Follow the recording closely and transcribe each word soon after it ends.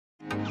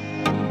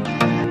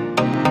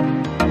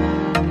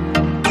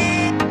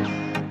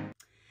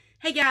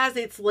Hey guys,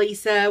 it's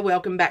Lisa.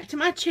 Welcome back to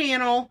my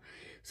channel.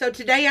 So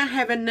today I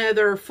have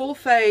another full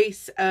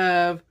face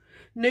of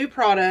new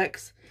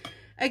products.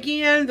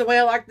 Again, the way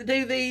I like to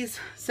do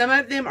these, some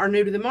of them are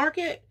new to the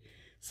market.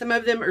 Some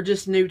of them are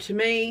just new to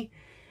me.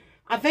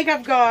 I think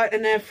I've got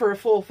enough for a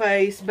full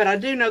face, but I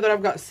do know that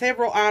I've got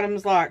several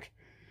items, like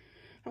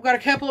I've got a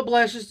couple of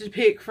blushes to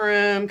pick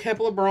from, a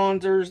couple of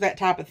bronzers, that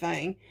type of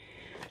thing.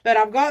 But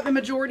I've got the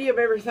majority of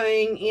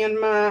everything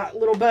in my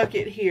little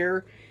bucket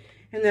here.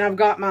 And then I've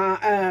got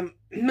my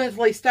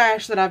monthly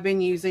stash that I've been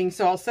using.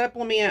 So I'll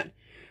supplement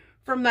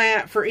from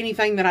that for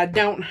anything that I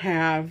don't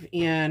have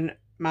in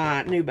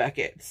my new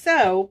bucket.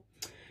 So,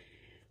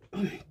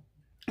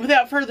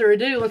 without further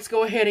ado, let's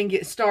go ahead and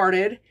get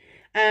started.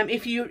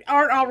 If you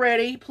aren't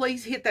already,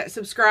 please hit that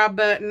subscribe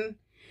button.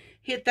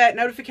 Hit that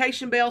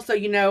notification bell so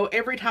you know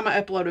every time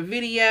I upload a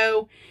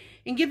video.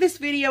 And give this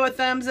video a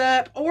thumbs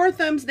up or a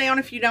thumbs down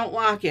if you don't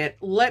like it.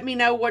 Let me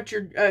know what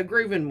you're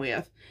grooving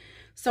with,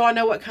 so I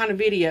know what kind of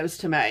videos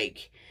to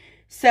make.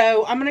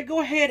 So I'm going to go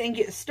ahead and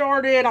get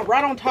started.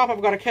 Right on top,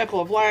 I've got a couple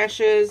of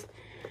lashes.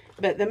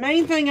 But the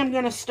main thing I'm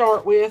going to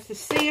start with is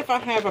see if I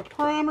have a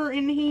primer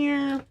in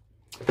here.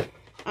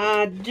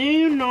 I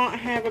do not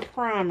have a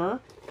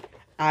primer.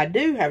 I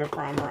do have a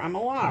primer. I'm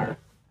a liar.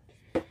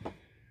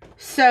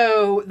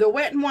 So the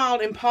Wet n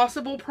Wild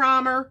Impossible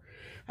Primer.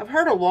 I've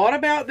heard a lot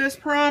about this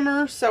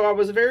primer, so I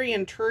was very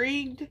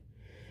intrigued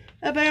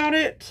about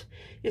it.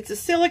 It's a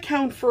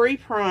silicone-free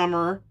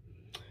primer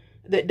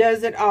that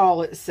does it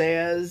all, it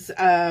says.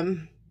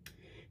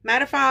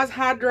 Mattifies,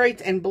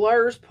 hydrates, and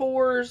blurs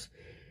pores.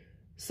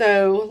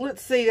 So,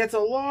 let's see. That's a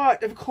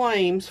lot of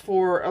claims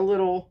for a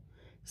little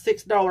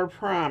 $6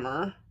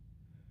 primer.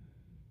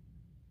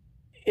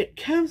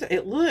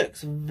 It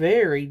looks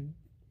very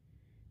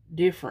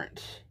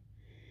different.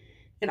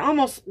 It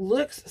almost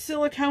looks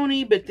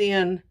silicone-y, but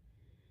then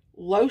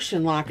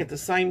lotion-like at the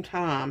same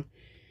time.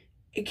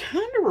 It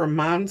kind of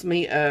reminds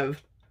me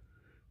of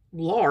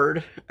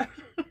lard.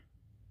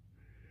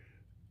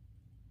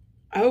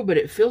 Oh, but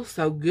it feels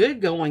so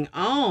good going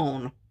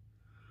on.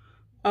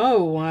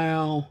 Oh,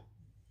 wow.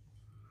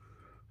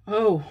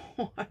 Oh,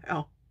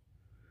 wow.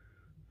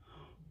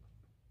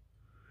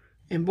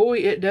 And boy,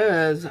 it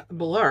does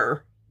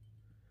blur.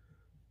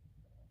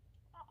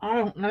 I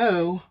don't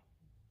know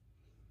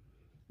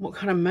what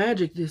kind of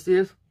magic this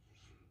is.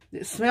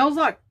 It smells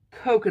like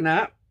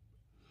coconut.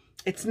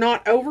 It's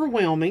not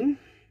overwhelming.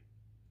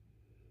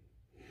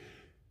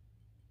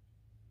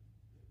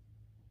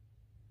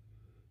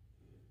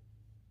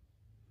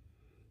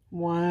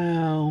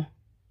 Wow.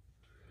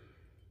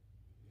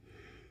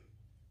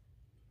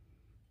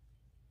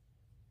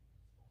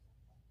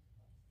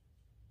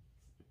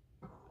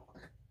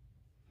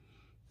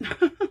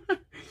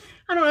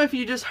 I don't know if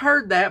you just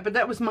heard that, but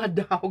that was my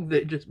dog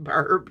that just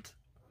burped.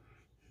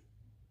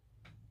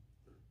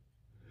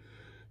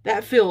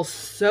 That feels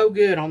so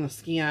good on the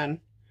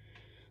skin.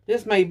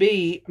 This may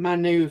be my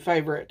new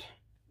favorite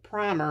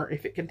primer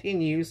if it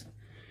continues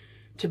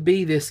to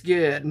be this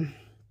good.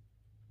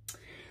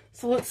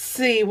 So let's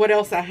see what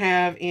else I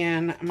have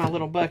in my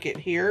little bucket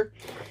here.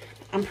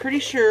 I'm pretty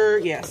sure,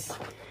 yes,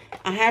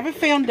 I have a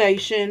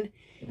foundation.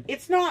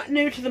 It's not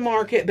new to the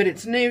market, but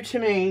it's new to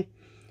me.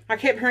 I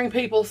kept hearing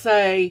people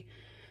say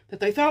that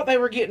they thought they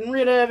were getting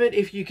rid of it.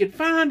 If you could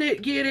find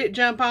it, get it,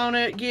 jump on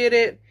it, get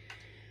it.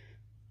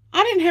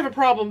 I didn't have a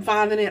problem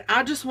finding it.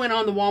 I just went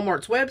on the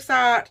Walmart's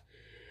website,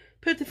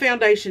 put the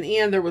foundation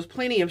in. There was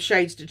plenty of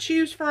shades to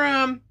choose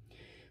from.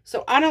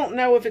 So I don't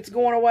know if it's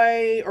going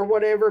away or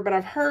whatever, but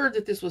I've heard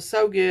that this was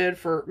so good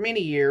for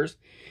many years.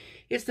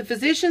 It's the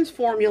Physicians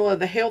Formula,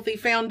 the Healthy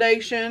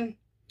Foundation.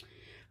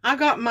 I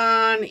got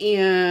mine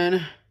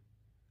in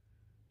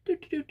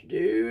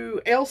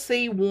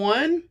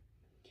LC1.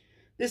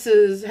 This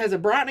has a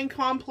brightening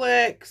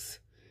complex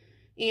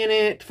in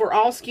it for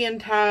all skin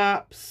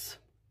types.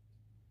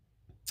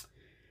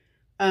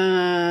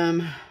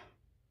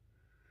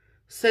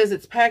 Says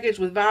it's packaged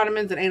with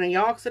vitamins and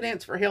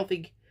antioxidants for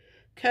healthy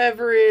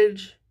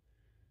coverage,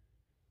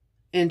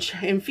 and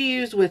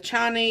infused with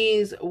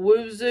Chinese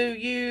Wuzu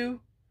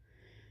Yu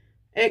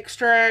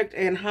extract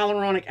and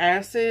hyaluronic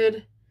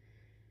acid.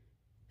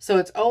 So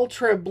it's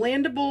ultra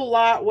blendable,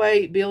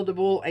 lightweight,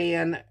 buildable,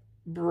 and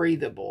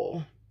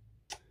breathable.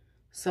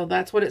 So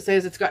that's what it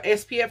says. It's got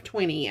SPF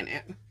 20 in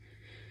it.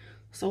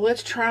 So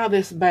let's try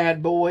this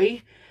bad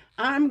boy.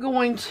 I'm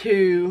going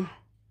to,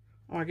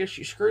 oh, I guess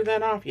you screw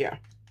that off, yeah.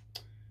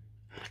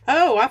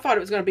 Oh, I thought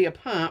it was going to be a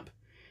pump.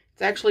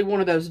 It's actually one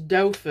of those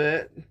doe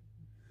foot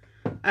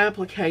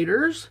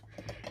applicators.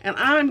 And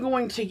I'm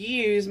going to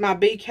use my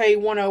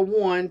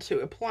BK101 to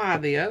apply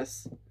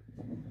this.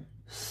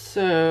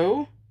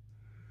 So,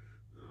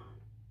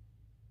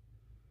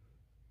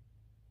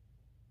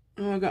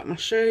 oh, I got my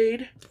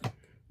shade.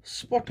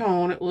 Spot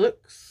on, it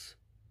looks.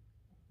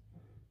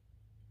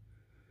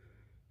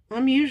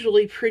 I'm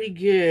usually pretty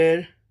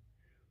good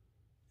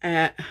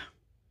at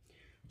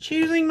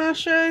choosing my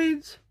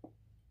shades.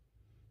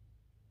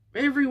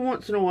 Every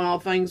once in a while,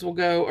 things will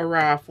go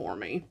awry for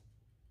me.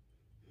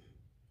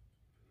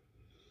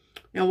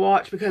 Now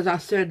watch, because I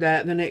said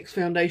that, the next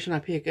foundation I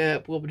pick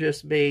up will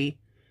just be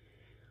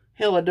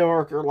hella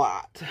dark or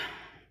light.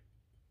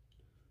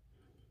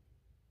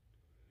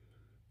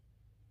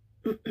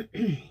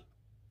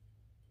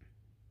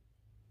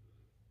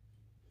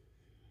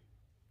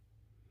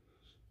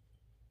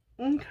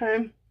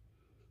 Okay.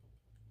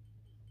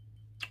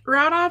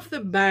 Right off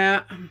the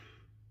bat,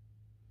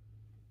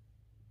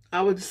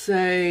 I would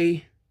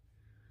say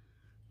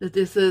that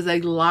this is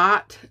a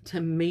light to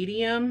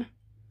medium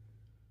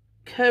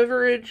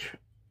coverage.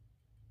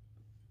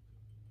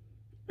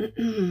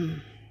 I'll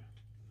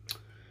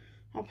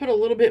put a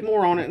little bit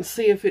more on it and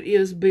see if it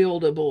is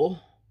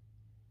buildable.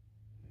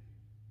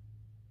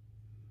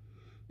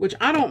 Which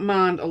I don't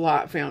mind a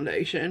light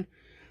foundation.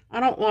 I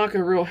don't like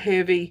a real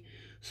heavy,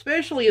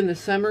 especially in the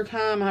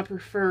summertime. I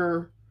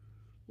prefer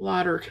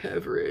lighter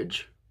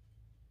coverage.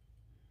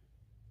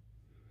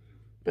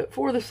 But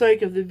for the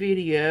sake of the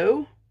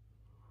video,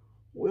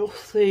 we'll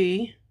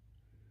see.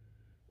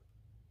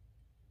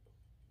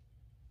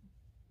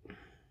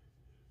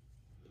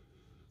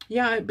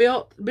 Yeah, it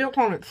built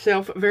on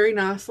itself very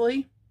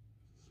nicely.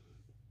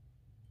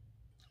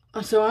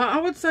 So I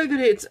would say that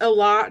it's a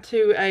light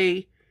to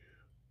a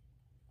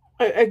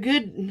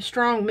good,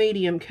 strong,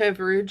 medium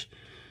coverage.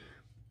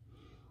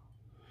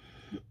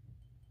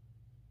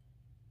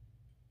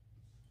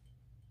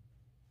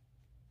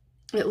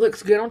 It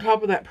looks good on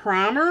top of that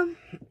primer.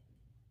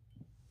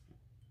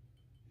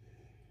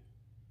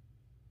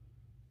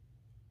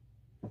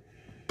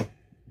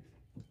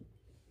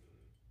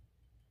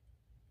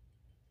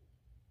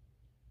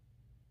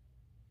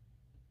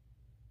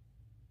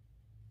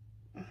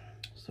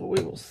 So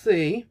we will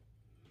see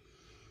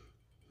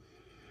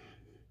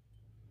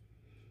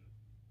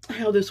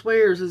how this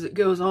wears as it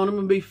goes on. I'm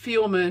going to be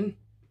filming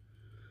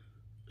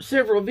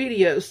several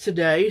videos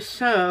today,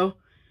 so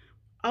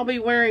I'll be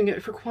wearing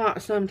it for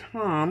quite some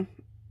time.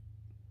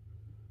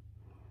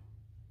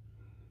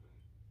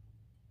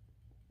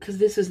 Because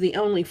this is the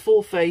only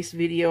full face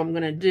video I'm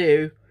going to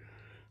do.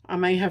 I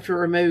may have to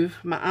remove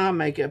my eye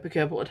makeup a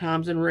couple of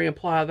times and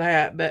reapply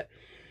that. But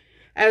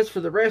as for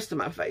the rest of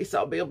my face,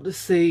 I'll be able to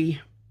see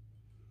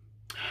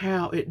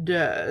how it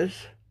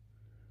does.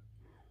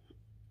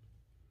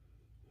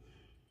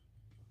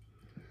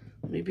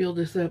 Let me build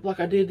this up like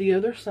I did the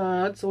other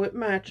side so it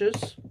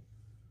matches.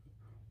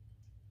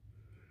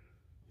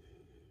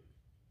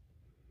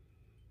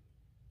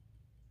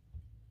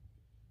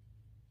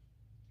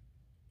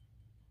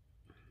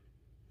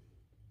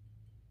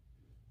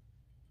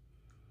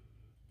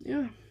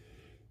 Yeah,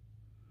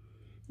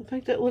 I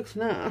think that looks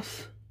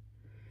nice.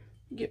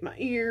 Get my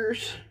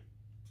ears.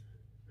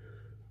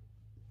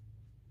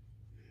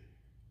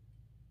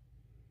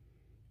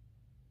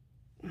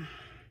 Okay.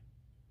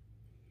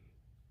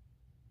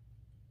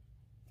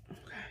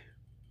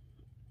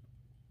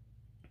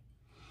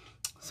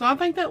 So I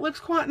think that looks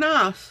quite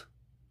nice.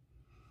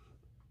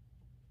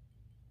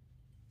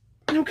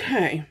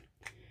 Okay.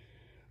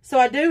 So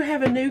I do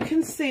have a new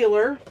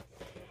concealer.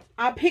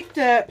 I picked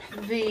up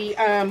the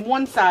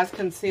One Size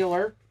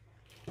concealer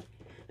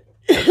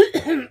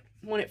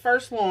when it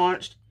first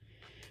launched,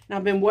 and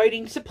I've been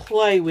waiting to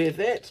play with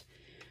it.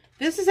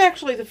 This is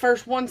actually the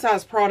first One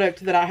Size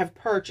product that I have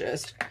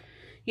purchased.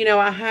 You know,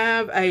 I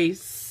have a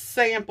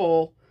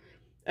sample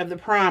of the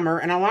primer,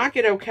 and I like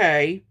it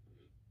okay.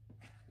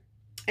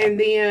 And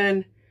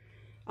then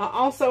I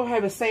also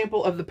have a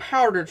sample of the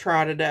powder to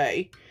try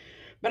today.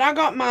 But I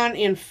got mine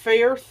in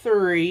Fair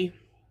 3.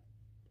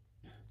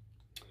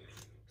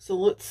 So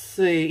let's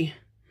see.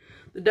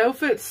 The doe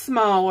foot's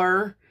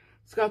smaller.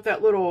 It's got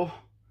that little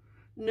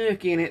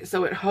nook in it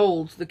so it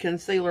holds the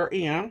concealer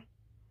in.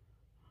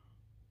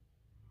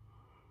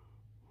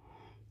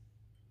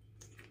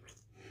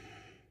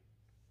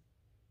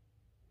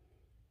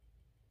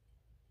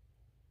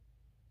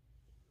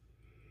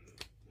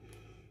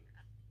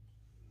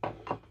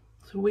 So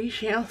we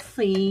shall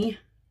see.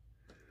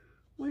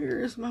 Where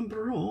is my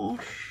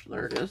brush?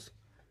 There it is.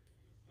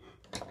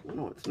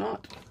 No, it's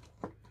not.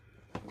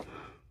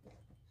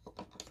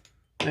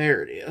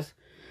 There it is.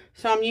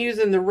 So I'm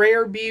using the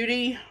Rare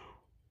Beauty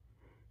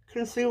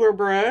concealer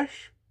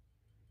brush.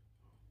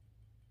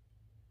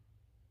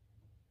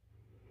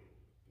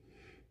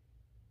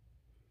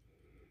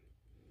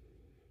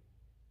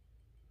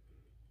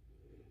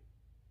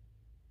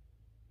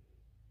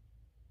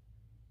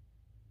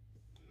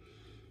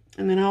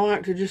 And then I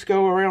like to just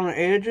go around the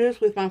edges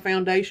with my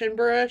foundation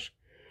brush,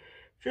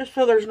 just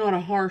so there's not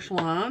a harsh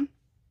line.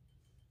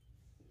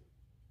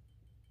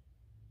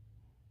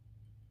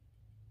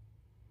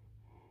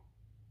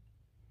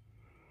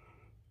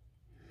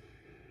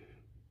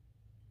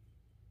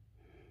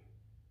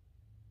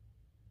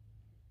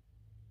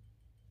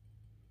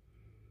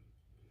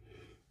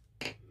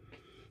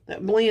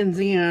 That blends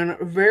in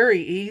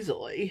very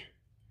easily.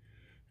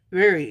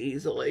 Very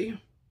easily.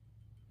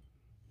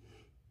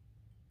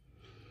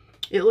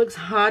 It looks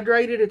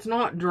hydrated. It's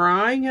not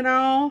drying at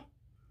all.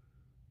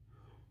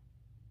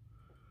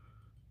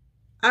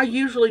 I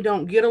usually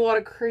don't get a lot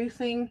of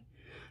creasing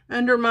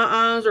under my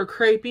eyes or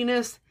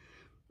crepiness.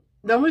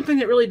 The only thing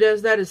that really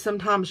does that is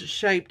sometimes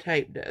Shape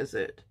Tape does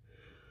it.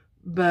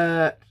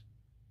 But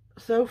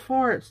so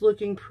far it's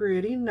looking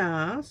pretty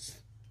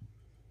nice.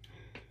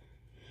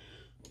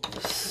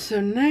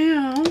 So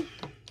now,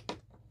 I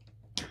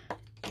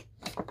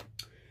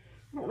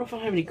don't know if I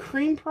have any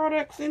cream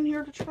products in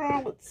here to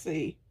try. Let's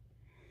see.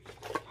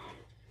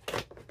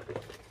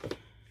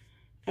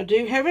 I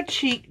do have a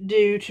Cheek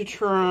Dew to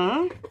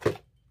try.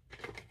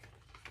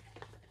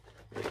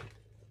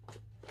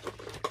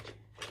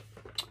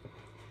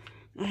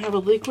 I have a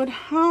liquid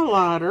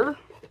highlighter.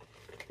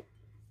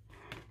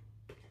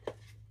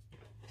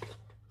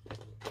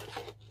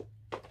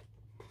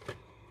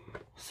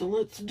 So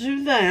let's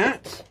do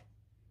that.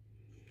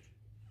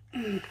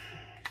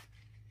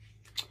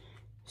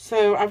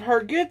 So I've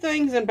heard good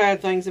things and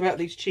bad things about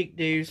these Cheek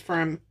Dews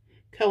from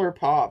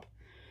ColourPop.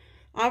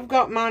 I've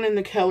got mine in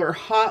the color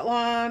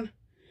Hotline.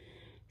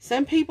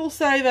 Some people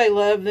say they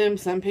love them.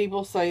 Some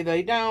people say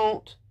they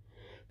don't.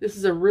 This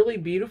is a really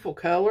beautiful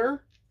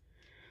color.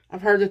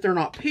 I've heard that they're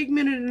not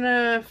pigmented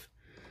enough.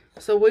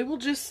 So we will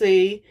just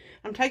see.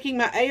 I'm taking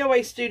my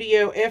AOA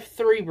Studio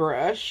F3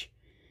 brush.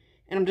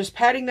 And I'm just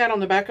patting that on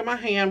the back of my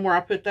hand where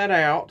I put that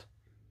out.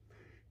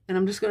 And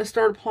I'm just going to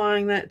start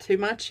applying that to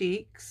my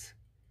cheeks.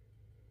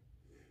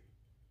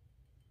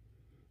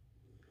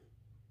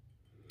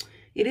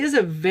 It is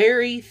a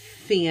very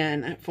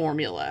thin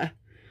formula.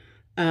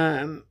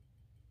 And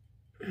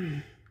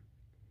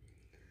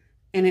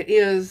it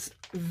is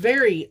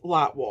very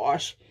light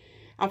wash.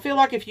 I feel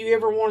like if you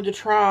ever wanted to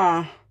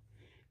try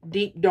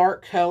deep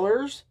dark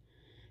colors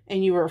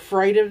and you were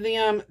afraid of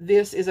them,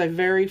 this is a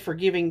very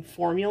forgiving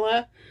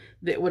formula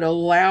that would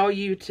allow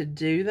you to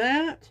do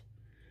that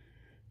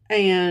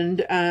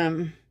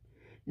and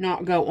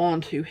not go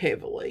on too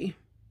heavily.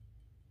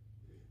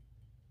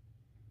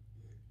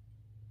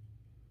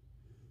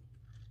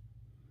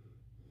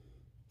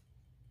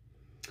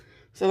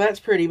 So that's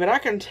pretty, but I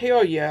can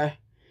tell you,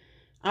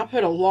 I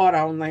put a lot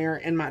on there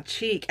and my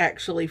cheek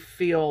actually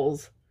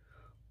feels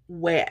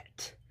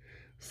wet.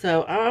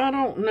 So I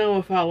don't know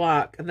if I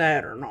like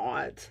that or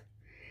not.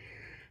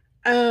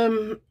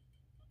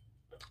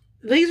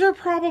 These are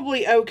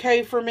probably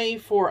okay for me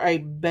for a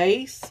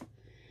base,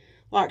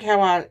 like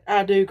how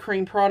I do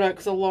cream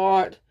products a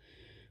lot.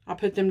 I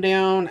put them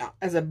down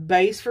as a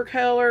base for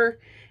color,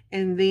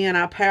 and then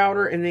I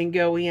powder and then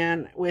go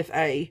in with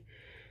a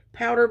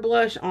powder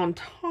blush on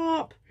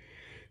top.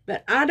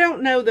 But I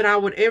don't know that I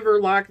would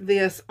ever like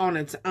this on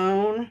its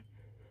own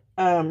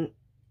on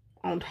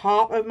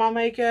top of my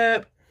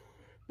makeup,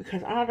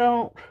 because I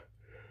don't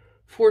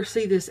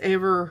foresee this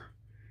ever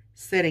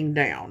setting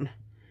down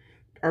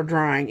or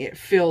drying. It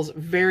feels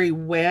very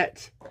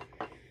wet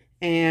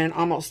and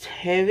almost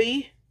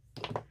heavy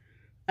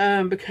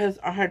because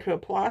I had to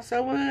apply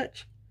so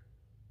much.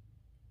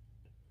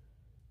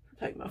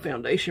 I'll take my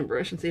foundation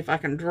brush and see if I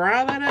can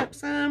dry that up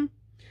some.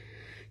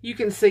 You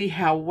can see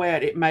how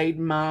wet it made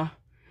my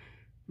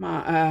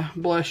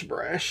blush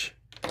brush.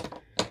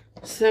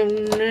 So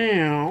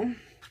now,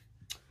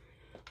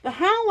 the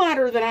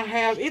highlighter that I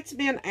have, it's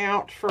been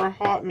out for a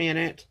hot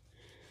minute.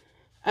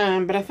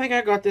 But I think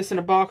I got this in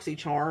a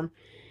BoxyCharm.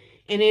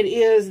 And it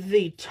is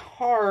the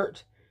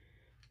Tarte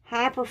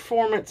High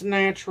Performance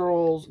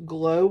Naturals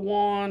Glow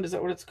Wand. Is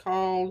that what it's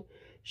called?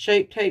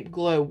 Shape Tape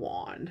Glow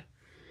Wand.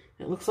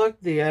 It looks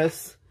like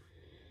this.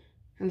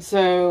 And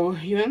so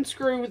you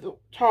unscrew the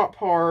top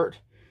part.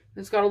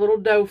 It's got a little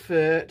doe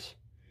foot.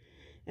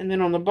 And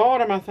then on the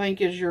bottom, I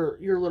think, is your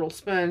little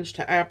sponge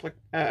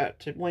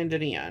to blend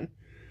it in.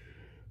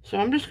 So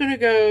I'm just going to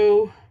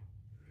go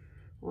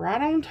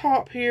right on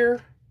top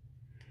here.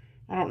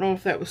 I don't know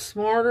if that was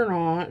smart or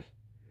not.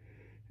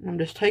 And I'm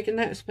just taking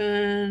that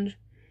sponge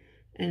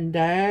and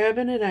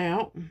dabbing it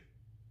out.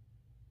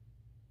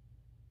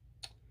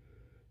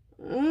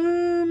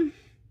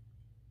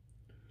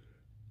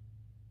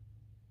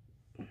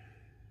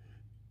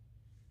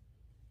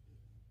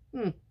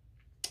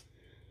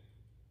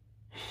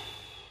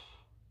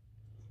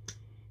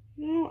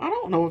 No, I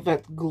don't know if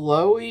that's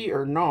glowy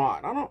or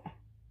not.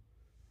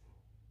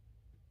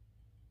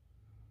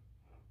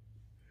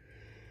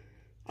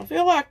 I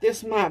feel like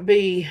this might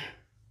be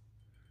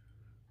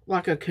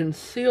like a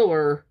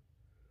concealer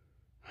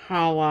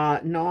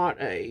highlight,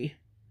 not a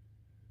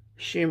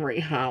shimmery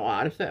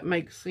highlight, if that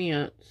makes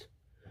sense.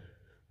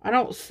 I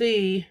don't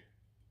see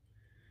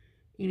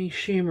any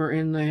shimmer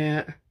in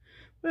that.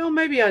 Well,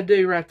 maybe I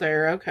do right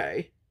there.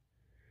 Okay.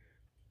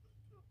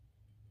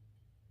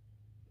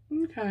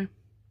 Okay.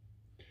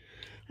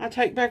 I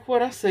take back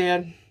what I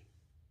said.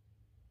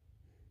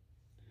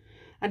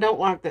 I don't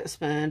like that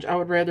sponge. I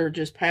would rather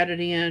just pat it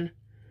in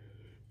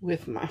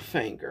with my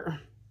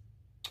finger.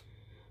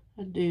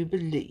 I do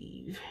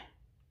believe.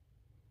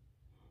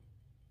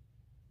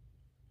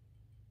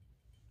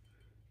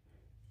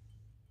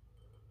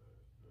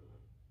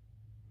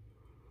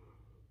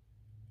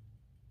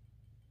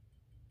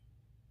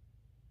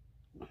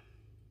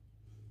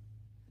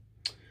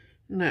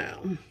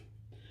 Now,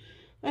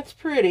 that's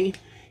pretty.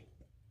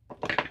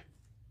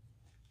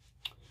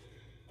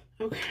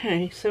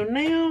 Okay, so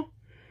now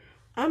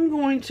I'm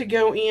going to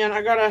go in.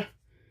 I got a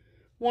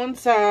one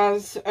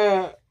size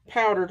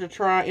powder to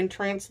try in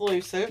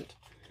translucent.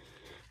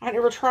 I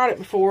never tried it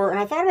before, and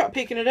I thought about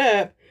picking it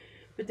up,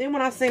 but then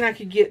when I seen I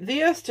could get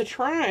this to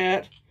try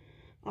it,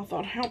 I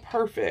thought, how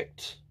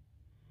perfect.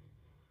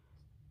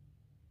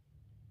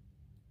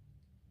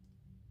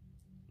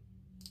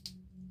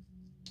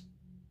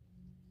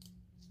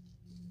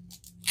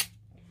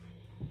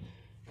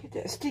 Get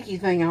that sticky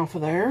thing off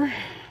of there.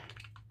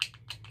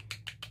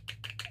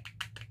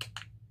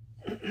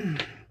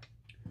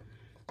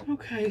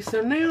 Okay,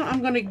 so now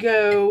I'm going to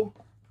go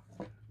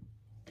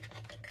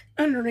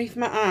underneath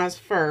my eyes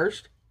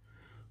first.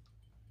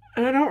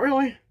 And I don't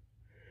really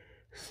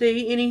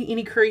see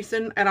any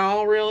creasing at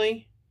all,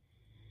 really.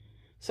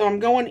 So I'm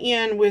going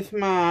in with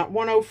my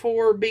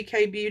 104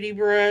 BK Beauty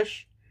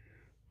brush.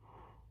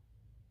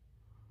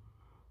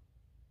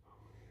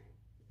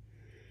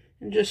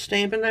 And just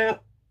stamping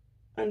that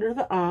under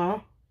the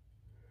eye.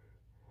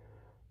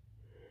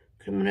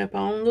 Coming up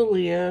on the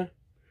lid.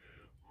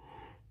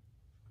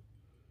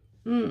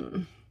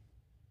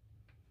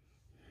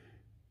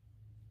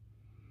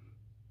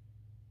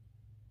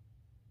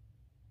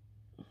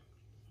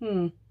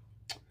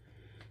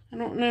 I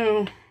don't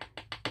know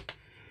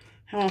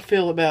how I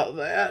feel about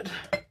that.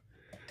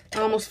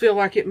 I almost feel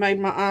like it made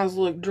my eyes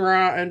look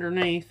dry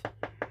underneath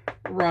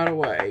right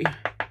away.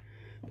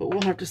 But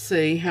we'll have to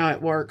see how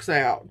it works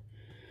out.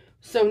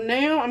 So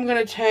now I'm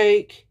going to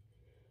take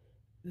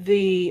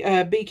the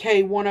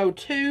BK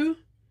 102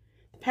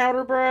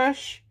 powder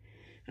brush.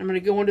 I'm going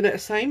to go into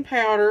that same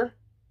powder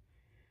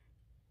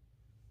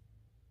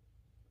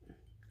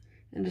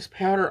and just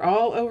powder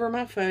all over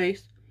my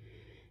face.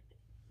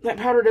 That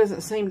powder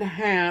doesn't seem to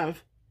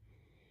have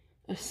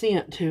a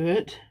scent to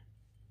it.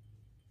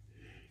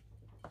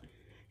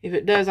 If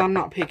it does, I'm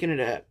not picking it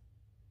up.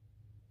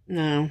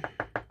 No.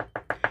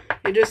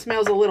 It just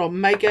smells a little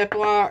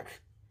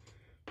makeup-like,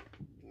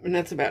 and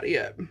that's about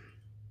it.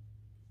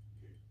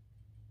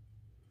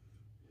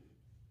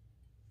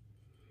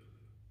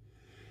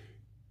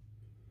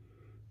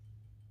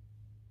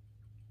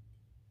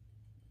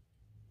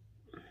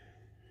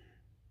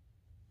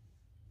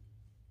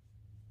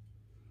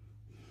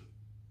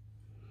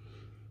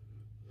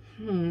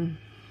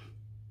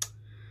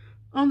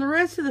 On the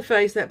rest of the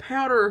face, that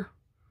powder,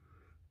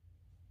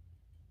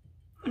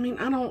 I mean,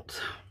 I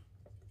don't,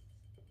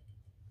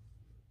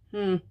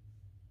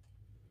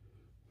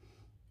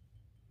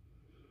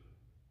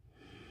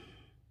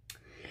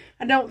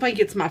 I don't think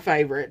it's my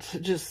favorite.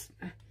 Just,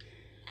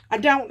 I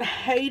don't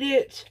hate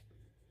it,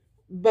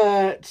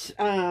 but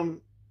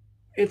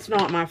it's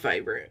not my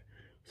favorite.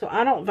 So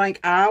I don't think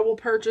I will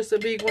purchase a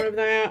big one of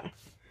that.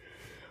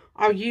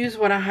 I'll use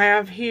what I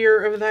have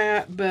here of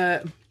that,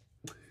 but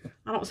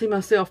I don't see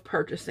myself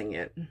purchasing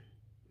it.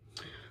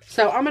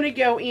 So I'm going to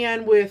go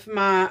in with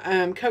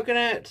my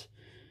coconut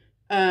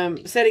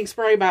setting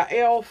spray by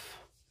e.l.f.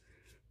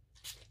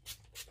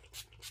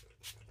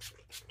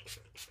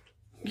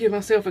 Give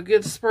myself a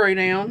good spray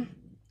down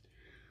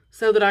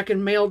so that I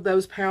can meld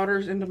those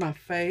powders into my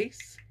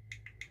face.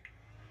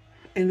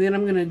 And then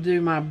I'm going to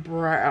do my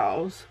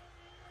brows.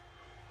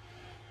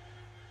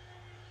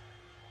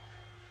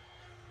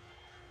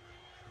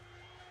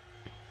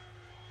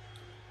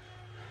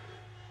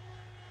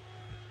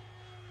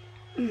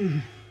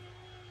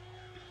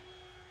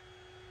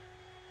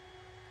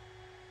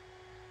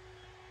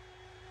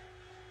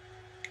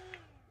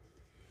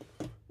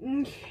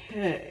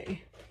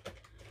 Okay.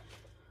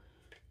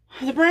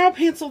 The brow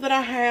pencil that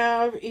I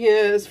have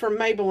is from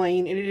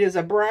Maybelline, and it is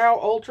a Brow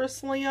Ultra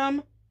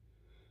Slim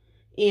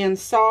in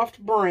soft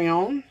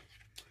brown.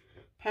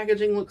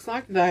 Packaging looks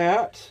like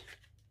that.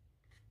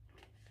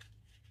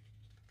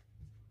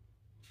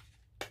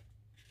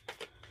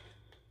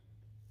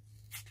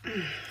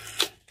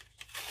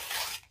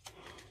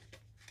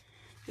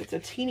 It's a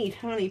teeny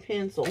tiny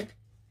pencil.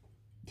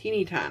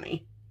 Teeny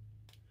tiny.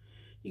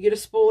 You get a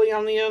spoolie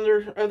on the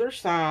other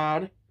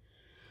side.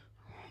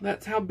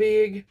 That's how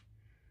big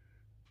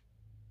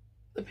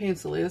the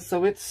pencil is.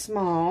 So it's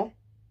small.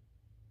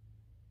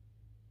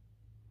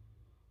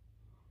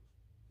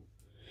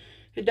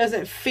 It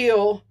doesn't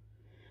feel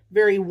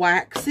very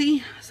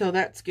waxy, so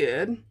that's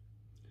good.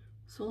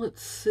 So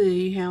let's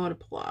see how it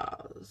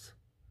applies.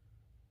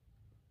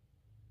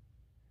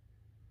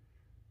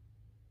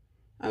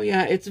 Oh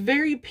yeah, it's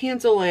very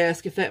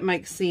pencil-esque, if that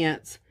makes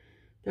sense.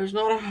 There's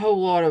not a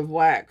whole lot of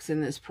wax in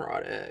this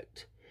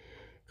product.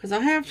 Because I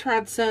have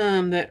tried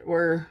some that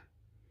were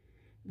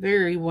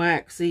very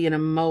waxy and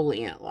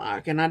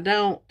emollient-like, and I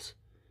don't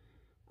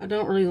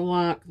really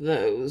like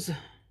those.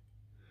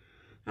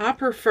 I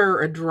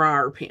prefer a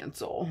drier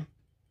pencil.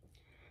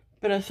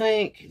 But I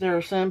think there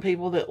are some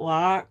people that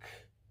like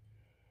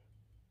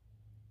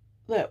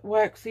that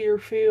waxier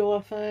feel,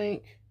 I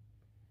think.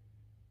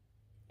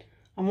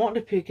 I want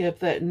to pick up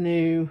that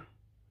new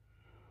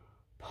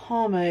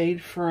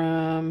pomade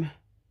from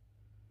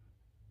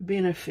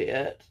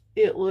Benefit.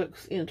 It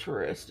looks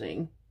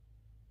interesting.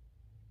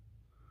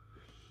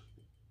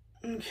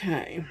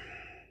 Okay.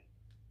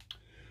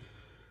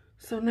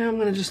 So now I'm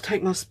going to just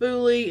take my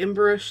spoolie and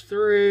brush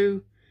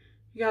through.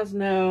 You guys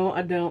know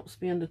I don't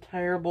spend a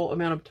terrible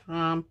amount of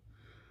time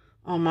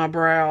on my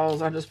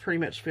brows. I just pretty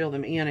much fill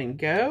them in and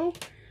go.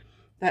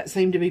 That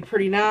seemed to be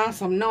pretty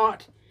nice. I'm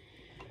not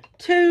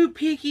too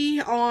picky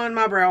on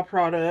my brow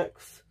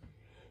products.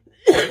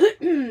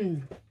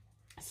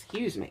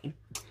 Excuse me.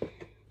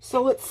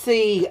 So let's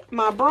see.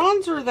 My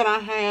bronzer that I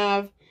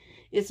have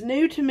is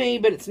new to me,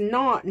 but it's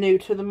not new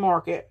to the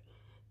market.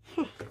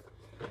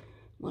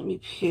 Let me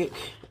pick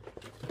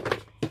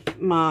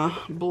my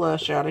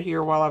blush out of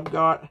here while I've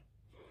got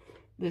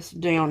this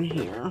down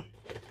here.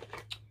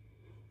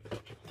 I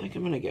think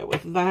I'm going to go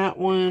with that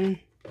one.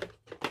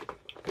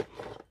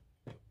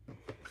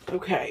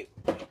 Okay.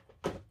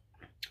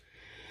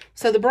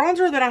 So the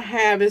bronzer that I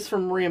have is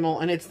from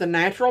Rimmel, and it's the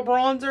natural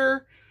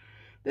bronzer.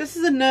 This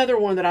is another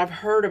one that I've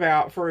heard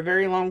about for a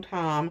very long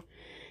time,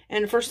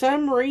 and for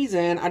some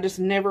reason, I just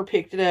never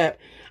picked it up.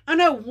 I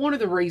know one of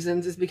the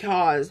reasons is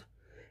because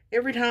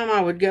every time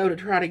I would go to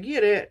try to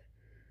get it,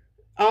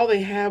 all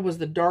they had was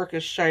the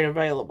darkest shade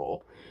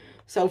available.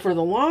 So for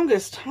the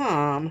longest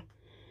time,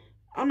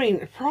 I mean,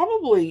 I've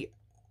probably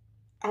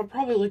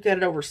looked at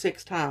it over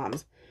 6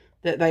 times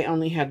that they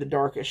only had the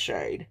darkest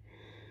shade.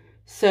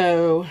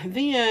 So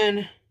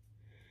then,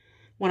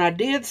 when I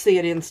did see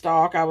it in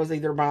stock, I was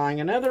either buying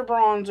another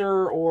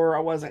bronzer or I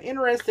wasn't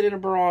interested in a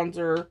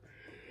bronzer.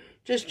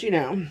 Just, you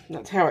know,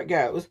 that's how it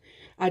goes.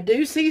 I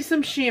do see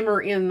some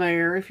shimmer in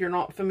there if you're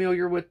not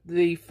familiar with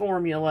the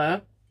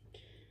formula.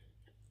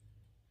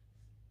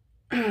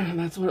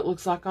 That's what it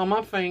looks like on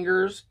my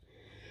fingers.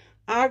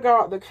 I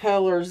got the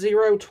color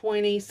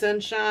 020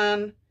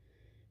 Sunshine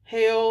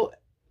Hell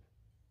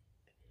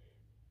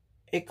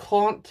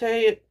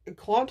Eclatant.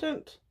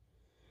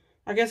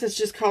 I guess it's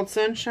just called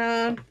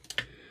Sunshine.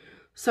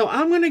 So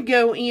I'm going to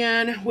go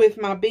in with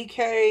my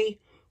BK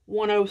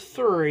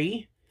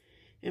 103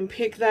 and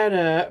pick that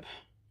up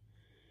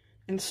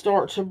and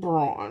start to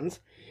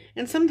bronze.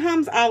 And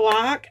sometimes I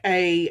like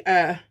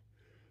a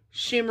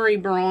shimmery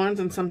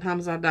bronze and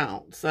sometimes I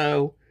don't.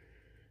 So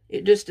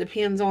it just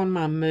depends on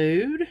my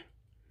mood.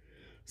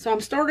 So I'm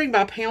starting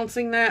by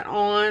pouncing that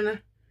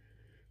on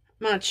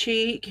my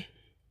cheek.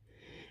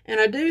 And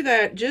I do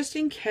that just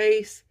in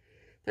case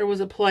there was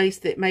a place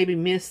that maybe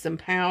missed some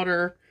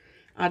powder.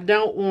 I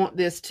don't want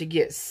this to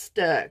get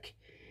stuck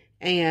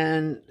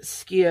and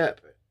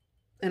skip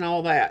and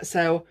all that.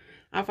 So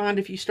I find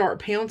if you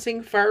start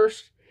pouncing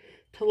first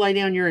to lay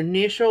down your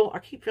initial, I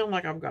keep feeling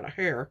like I've got a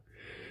hair,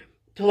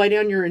 to lay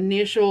down your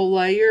initial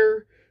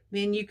layer,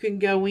 then you can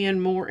go in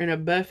more in a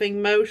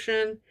buffing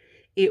motion.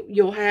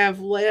 You'll have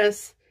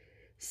less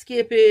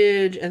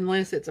skippage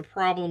unless it's a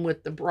problem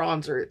with the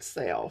bronzer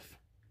itself.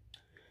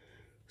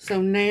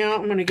 So now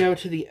I'm going to go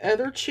to the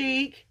other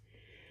cheek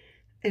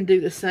and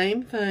do the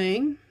same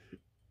thing.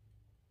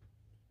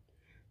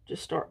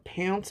 Just start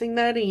pouncing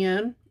that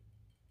in.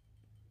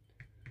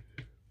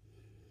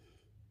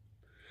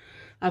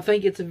 I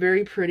think it's a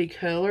very pretty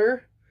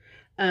color.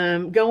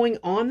 Going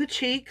on the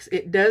cheeks,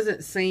 it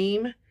doesn't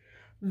seem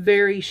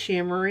very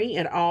shimmery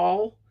at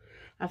all.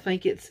 I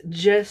think it's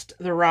just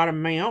the right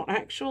amount,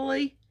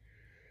 actually.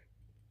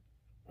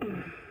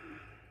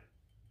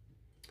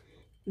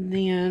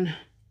 Then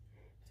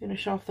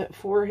finish off that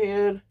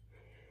forehead.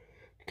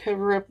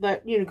 Cover up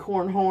that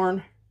unicorn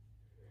horn.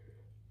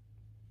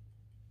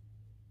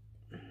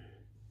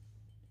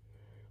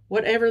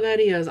 Whatever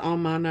that is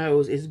on my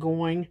nose is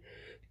going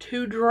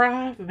to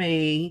drive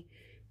me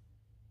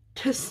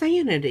to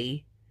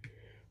sanity.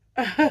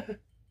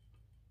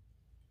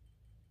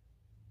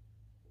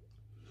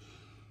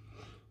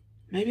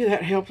 Maybe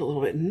that helped a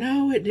little bit.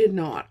 No, it did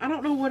not. I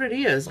don't know what it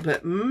is,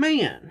 but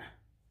man,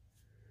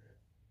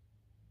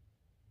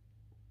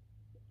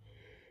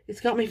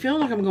 it's got me feeling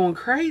like I'm going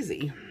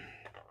crazy.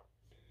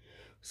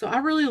 So I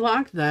really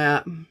like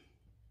that.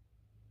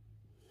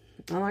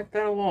 I like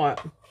that a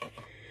lot.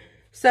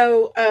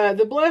 So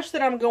the blush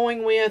that I'm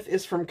going with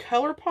is from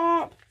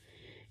ColourPop,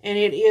 and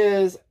it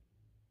is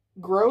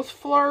Growth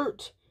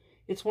Flirt.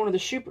 It's one of the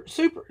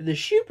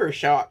Super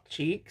Shock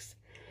Cheeks.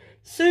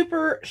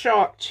 Super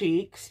Shock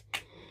Cheeks.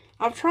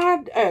 I've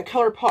tried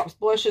ColourPop's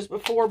blushes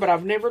before, but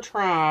I've never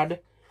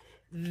tried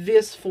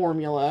this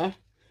formula.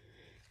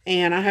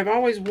 And I have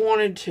always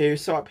wanted to,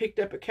 so I picked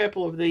up a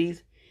couple of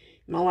these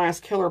in my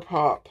last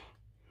ColourPop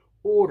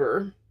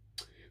order.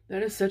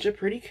 That is such a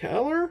pretty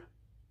color.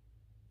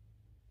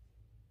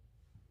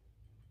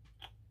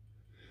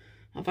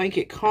 I think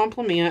it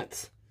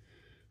complements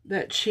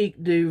that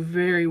cheek do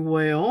very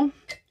well.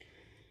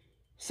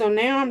 So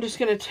now I'm just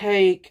going to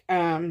take,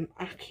 I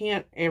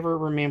can't ever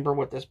remember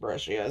what this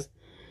brush is.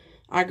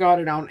 I got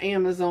it on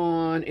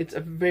Amazon. It's a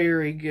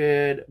very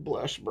good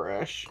blush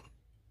brush.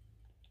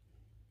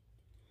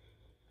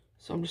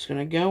 So I'm just going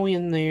to go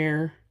in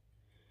there,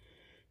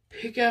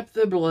 pick up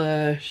the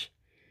blush,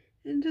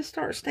 and just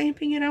start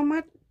stamping it on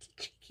my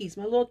cheekies,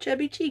 my little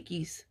chubby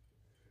cheekies.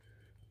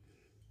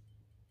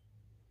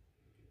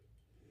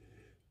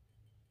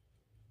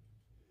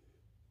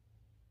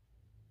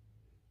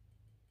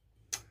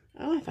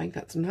 Oh, I think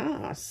that's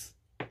nice.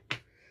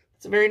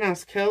 It's a very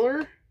nice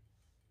color.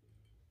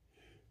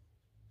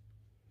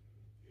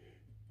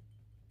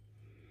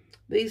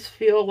 These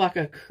feel like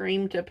a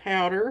cream to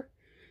powder,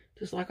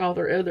 just like all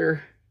their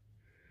other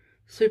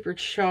Super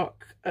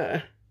Shock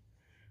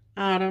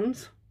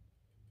items.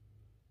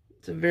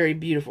 It's a very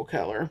beautiful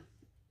color.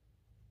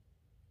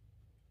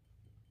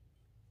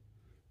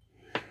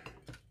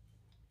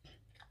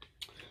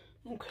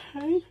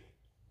 Okay.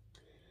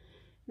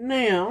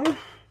 Now,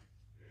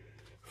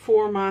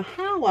 for my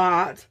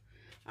highlight,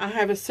 I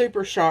have a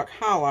Super Shock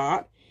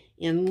highlight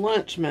in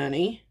Lunch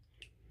Money.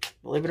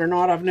 Believe it or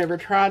not, I've never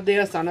tried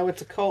this. I know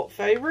it's a cult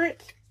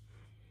favorite.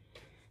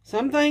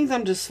 Some things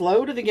I'm just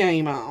slow to the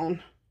game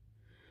on.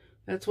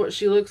 That's what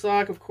she looks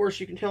like. Of course,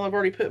 you can tell I've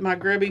already put my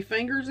grubby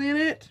fingers in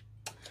it.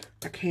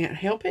 I can't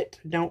help it.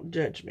 Don't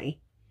judge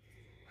me.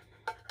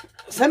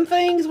 Some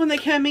things, when they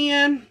come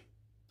in,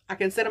 I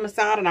can set them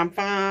aside and I'm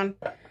fine.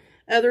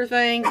 Other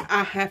things,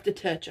 I have to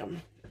touch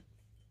them.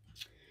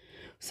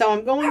 So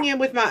I'm going in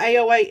with my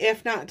AOA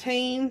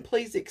F19.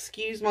 Please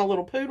excuse my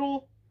little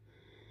poodle.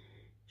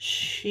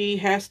 She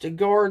has to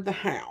guard the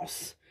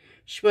house.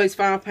 She weighs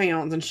 5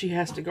 pounds and she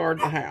has to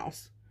guard the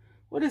house.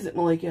 What is it,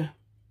 Malika?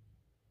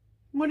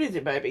 What is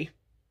it, baby?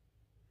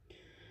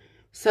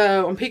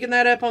 So I'm picking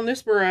that up on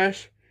this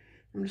brush.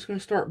 I'm just going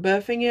to start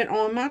buffing it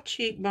on my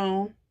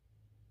cheekbone.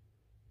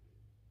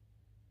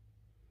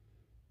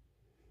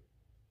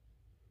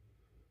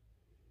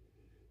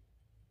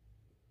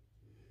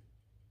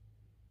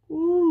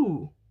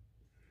 Ooh.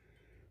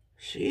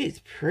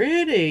 She's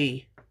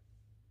pretty.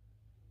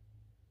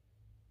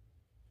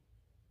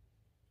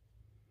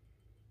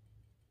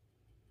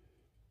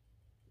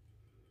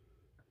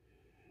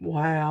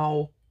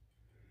 Wow.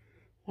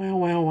 Wow,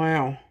 wow,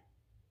 wow.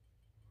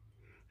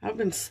 I've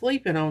been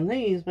sleeping on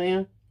these,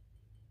 man.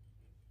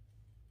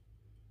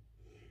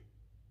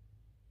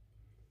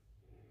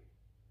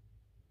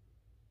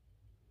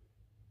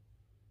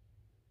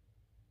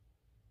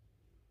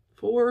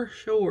 For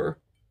sure.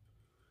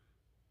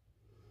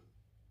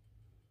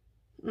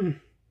 That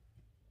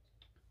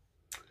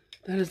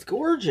is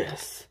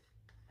gorgeous.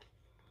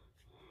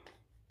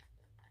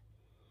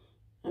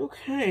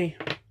 Okay.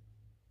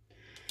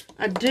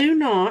 I do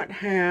not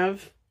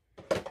have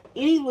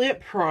any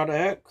lip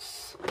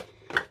products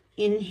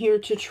in here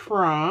to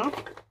try.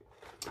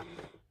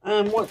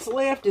 What's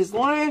left is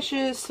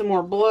lashes, some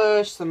more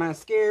blush, some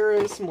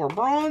mascaras, some more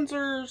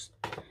bronzers.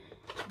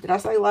 Did I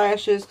say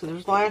lashes? Because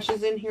there's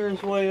lashes in here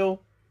as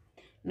well.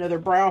 Another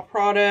brow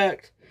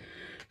product.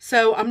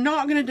 So I'm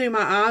not going to do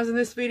my eyes in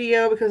this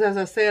video because, as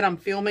I said, I'm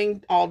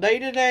filming all day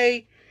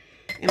today.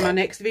 And my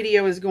next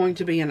video is going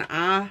to be an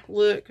eye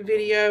look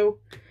video.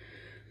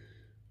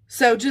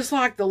 So just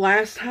like the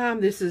last time,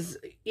 this is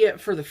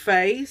it for the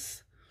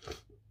face.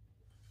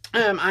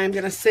 I'm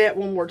going to set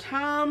one more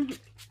time.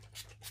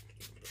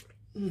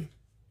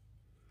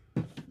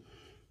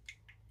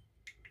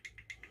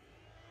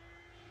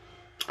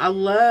 I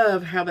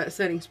love how that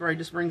setting spray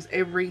just brings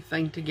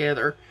everything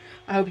together.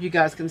 I hope you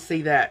guys can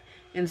see that.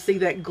 And see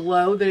that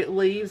glow that it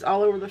leaves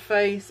all over the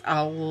face. I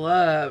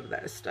love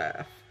that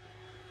stuff.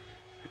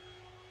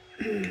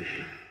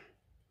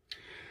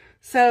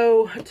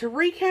 So, to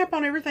recap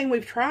on everything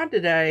we've tried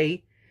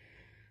today,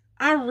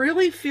 I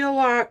really feel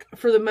like,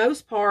 for the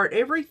most part,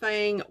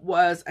 everything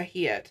was a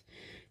hit.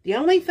 The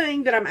only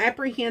thing that I'm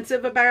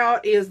apprehensive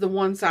about is the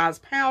One Size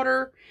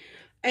powder.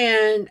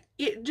 And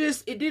it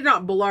did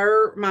not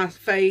blur my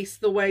face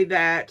the way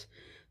that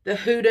the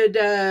Huda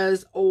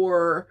does,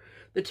 or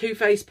the Too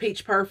Faced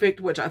Peach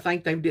Perfect, which I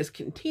think they've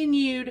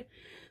discontinued.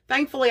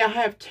 Thankfully, I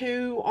have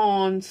 2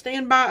 on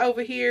standby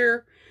over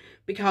here,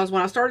 because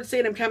when I started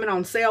seeing them coming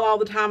on sale all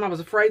the time, I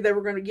was afraid they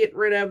were going to get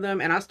rid of them,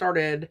 and I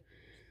started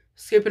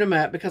scooping them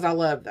up because I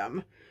love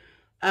them.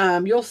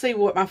 You'll see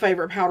what my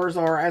favorite powders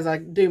are as I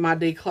do my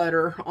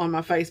declutter on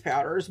my face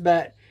powders,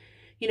 but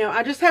you know,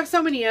 I just have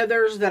so many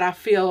others that I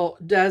feel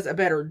does a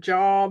better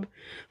job.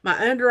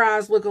 My under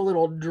eyes look a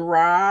little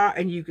dry,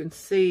 and you can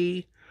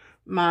see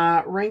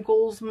my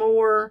wrinkles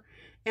more.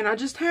 And I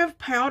just have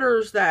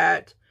powders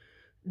that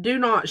do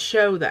not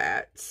show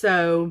that.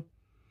 So,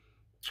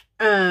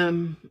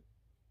 I'm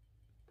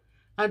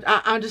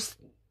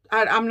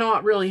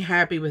not really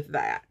happy with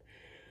that.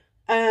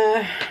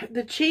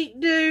 The Cheek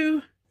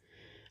Dew,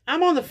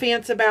 I'm on the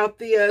fence about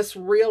this.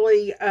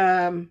 Really,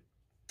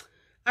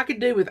 I could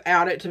do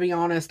without it, to be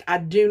honest. I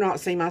do not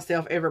see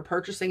myself ever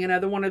purchasing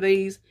another one of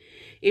these.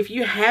 If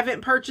you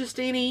haven't purchased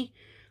any,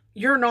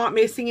 you're not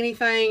missing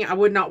anything. I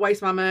would not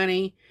waste my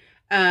money.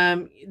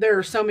 There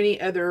are so many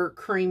other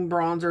cream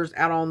bronzers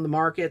out on the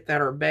market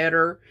that are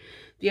better.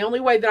 The only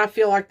way that I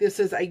feel like this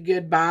is a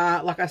good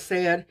buy, like I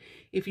said,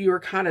 if you are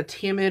kind of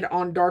timid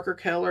on darker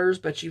colors,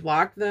 but you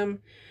like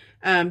them,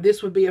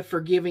 this would be a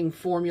forgiving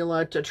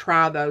formula to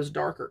try those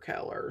darker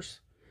colors.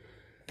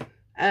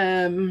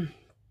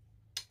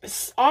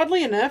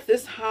 Oddly enough,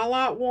 this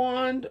highlight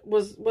wand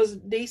was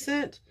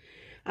decent.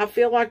 I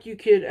feel like you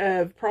could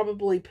have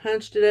probably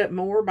punched it up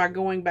more by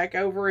going back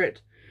over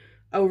it,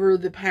 over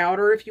the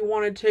powder if you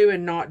wanted to,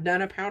 and not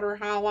done a powder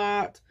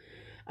highlight.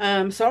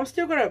 So I'm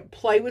still going to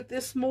play with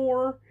this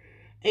more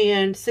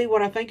and see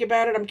what I think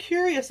about it. I'm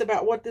curious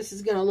about what this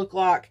is going to look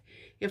like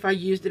if I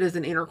used it as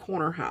an inner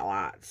corner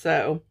highlight.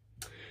 So,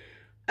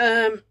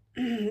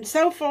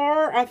 so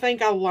far, I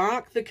think I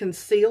like the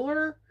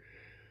concealer.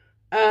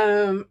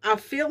 I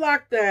feel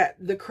like that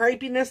the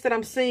crepiness that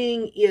I'm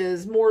seeing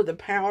is more the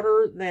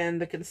powder than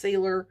the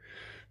concealer,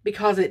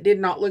 because it did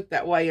not look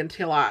that way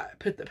until I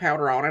put the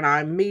powder on. And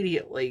I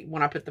immediately,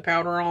 when I put the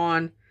powder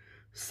on,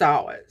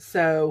 saw it.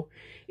 So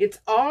it's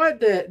odd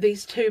that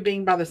these two,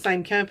 being by the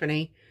same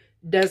company,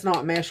 does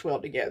not mesh well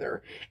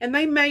together. And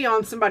they may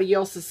on somebody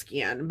else's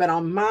skin, but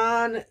on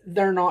mine,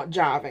 they're not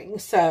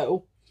jiving.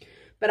 So,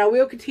 but I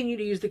will continue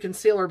to use the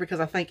concealer because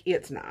I think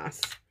it's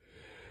nice.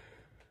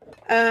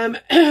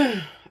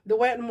 The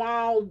Wet n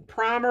Wild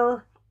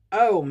primer,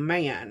 oh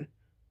man,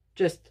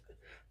 just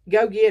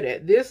go get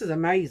it. This is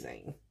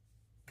amazing.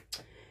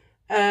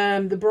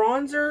 The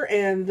bronzer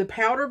and the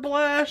powder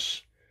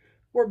blush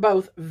were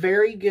both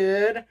very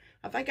good.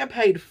 I think I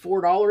paid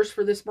 $4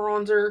 for this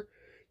bronzer.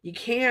 You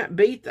can't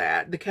beat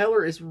that. The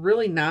color is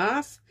really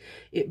nice.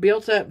 It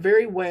built up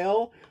very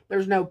well.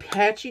 There's no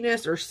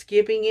patchiness or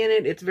skipping in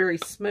it. It's very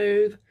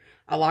smooth.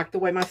 I like the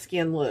way my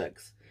skin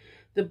looks.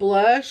 The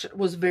blush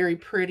was very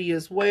pretty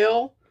as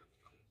well.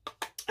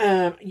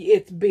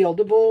 It's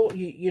buildable.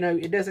 You know,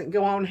 it doesn't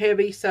go on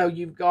heavy, so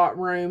you've got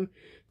room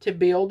to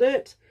build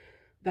it.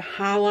 The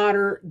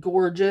highlighter,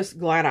 gorgeous.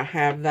 Glad I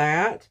have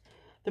that.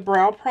 The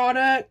brow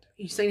product,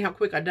 you've seen how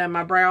quick I've done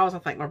my brows. I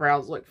think my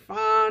brows look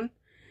fine.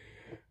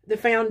 The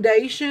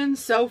foundation,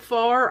 so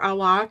far, I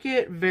like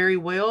it very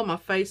well. My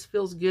face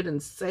feels good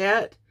and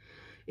set.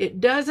 It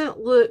doesn't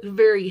look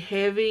very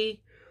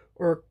heavy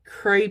or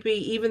crepey,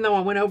 even though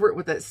I went over it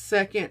with that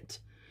second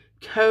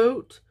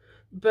coat.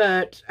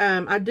 But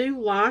I do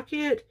like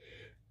it.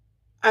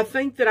 I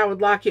think that I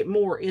would like it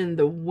more in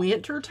the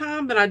winter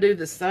time than I do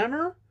the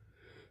summer,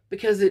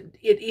 because it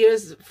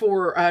is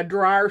for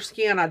drier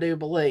skin, I do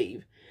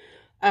believe.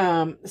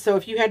 So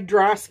if you had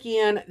dry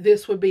skin,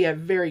 this would be a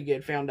very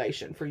good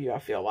foundation for you, I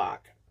feel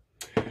like.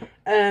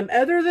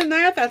 Other than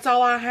that, that's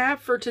all I have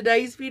for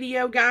today's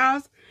video,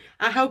 guys.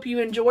 I hope you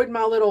enjoyed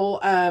my little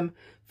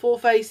full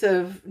face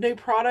of new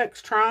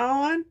products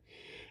try on.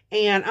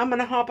 And I'm going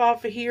to hop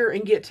off of here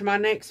and get to my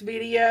next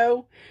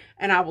video.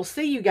 And I will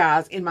see you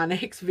guys in my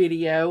next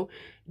video.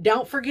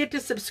 Don't forget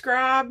to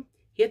subscribe,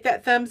 hit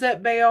that thumbs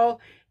up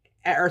bell,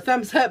 or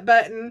thumbs up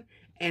button,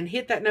 and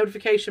hit that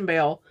notification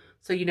bell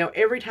so you know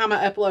every time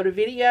I upload a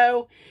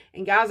video.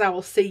 And guys, I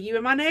will see you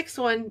in my next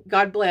one.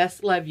 God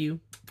bless. Love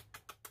you.